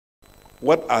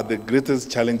what are the greatest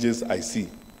challenges I see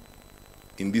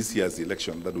in this year's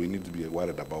election that we need to be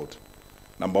worried about?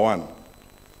 Number one,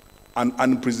 an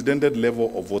unprecedented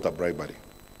level of voter bribery.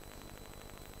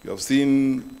 You have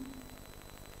seen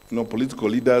political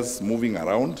leaders moving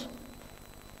around,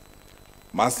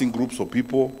 massing groups of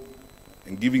people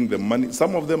and giving them money.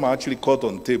 Some of them are actually caught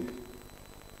on tape,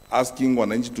 asking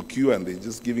wananchi to queue, and they're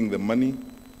just giving them money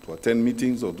to attend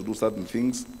meetings or to do certain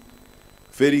things,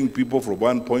 ferrying people from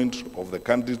one point of the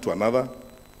country to another.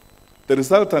 The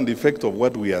resultant effect of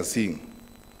what we are seeing,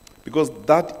 because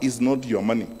that is not your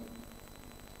money.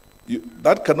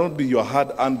 That cannot be your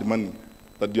hard-earned money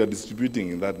that you are distributing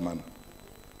in that manner.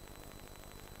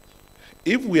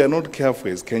 If we are not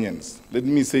careful as Kenyans, let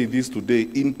me say this today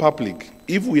in public,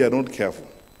 if we are not careful,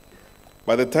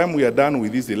 by the time we are done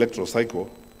with this electoral cycle,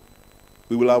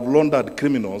 we will have laundered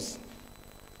criminals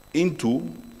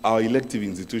into our elective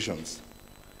institutions,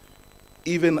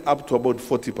 even up to about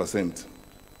 40%.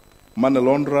 Money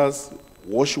launderers,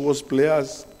 wash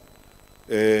players,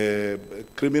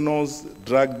 criminals,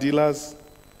 drug dealers,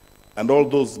 and all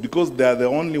those, because they are the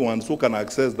only ones who can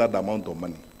access that amount of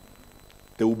money.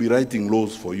 They will be writing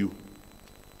laws for you,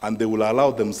 and they will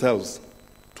allow themselves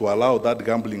to allow that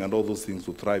gambling and all those things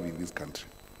to thrive in this country.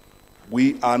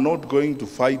 We are not going to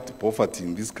fight poverty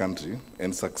in this country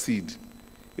and succeed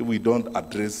if we don't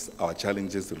address our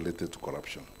challenges related to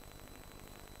corruption.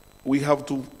 We have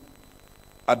to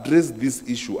address this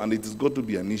issue, and it has got to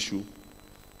be an issue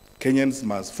Kenyans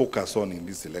must focus on in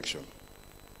this election.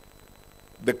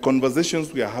 The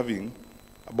conversations we are having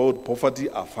about poverty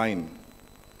are fine,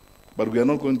 but we are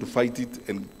not going to fight it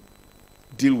and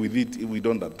deal with it if we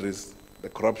don't address the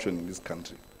corruption in this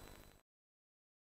country.